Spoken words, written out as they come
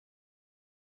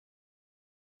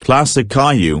Classic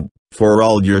Caillou, for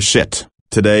all your shit,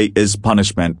 today is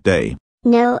punishment day.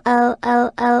 No, oh,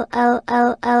 oh, oh, oh,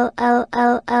 oh, oh, oh, oh,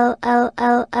 oh, oh, oh,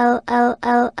 oh, oh,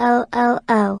 oh, oh, oh,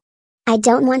 oh. I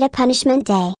don't want a punishment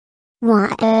day.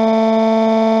 Why?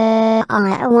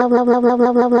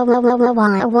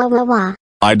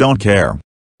 I don't care.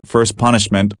 First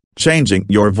punishment, changing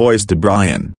your voice to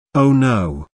Brian. Oh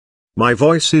no. My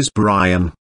voice is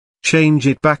Brian. Change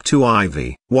it back to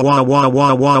Ivy. Wah wah wah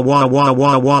wah wah wah wah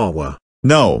wah wah wah.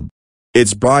 No.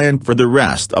 It's Brian for the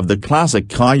rest of the classic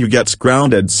Caillou Gets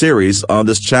Grounded series on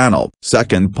this channel.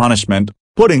 Second punishment,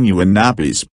 putting you in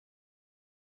nappies.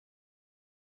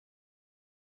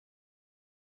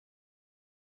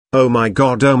 Oh my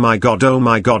god, oh my god, oh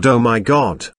my god, oh my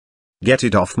god. Get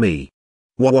it off me.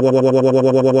 Wah wah wah wah wah wah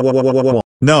wah wah wah wah wah wah.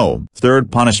 No.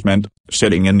 Third punishment,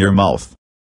 shitting in your mouth.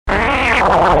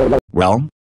 Well,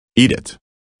 eat it.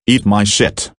 Eat my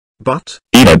shit. But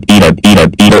Eat it, eat it, eat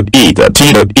it, eat it, eat it,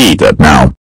 eat it, eat it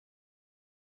now.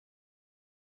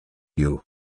 you.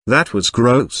 That was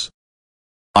gross.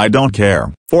 I don't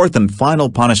care. Fourth and final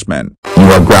punishment. You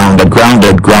are grounded,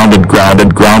 grounded, grounded,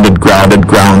 grounded, grounded, grounded,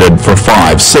 grounded for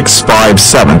 5, 6, 5,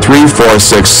 7, 3, 4,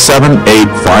 6, 7, 8,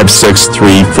 5, 6,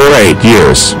 3, 4, 8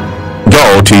 years.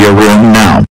 Go to your room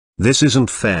now. This isn't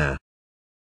fair.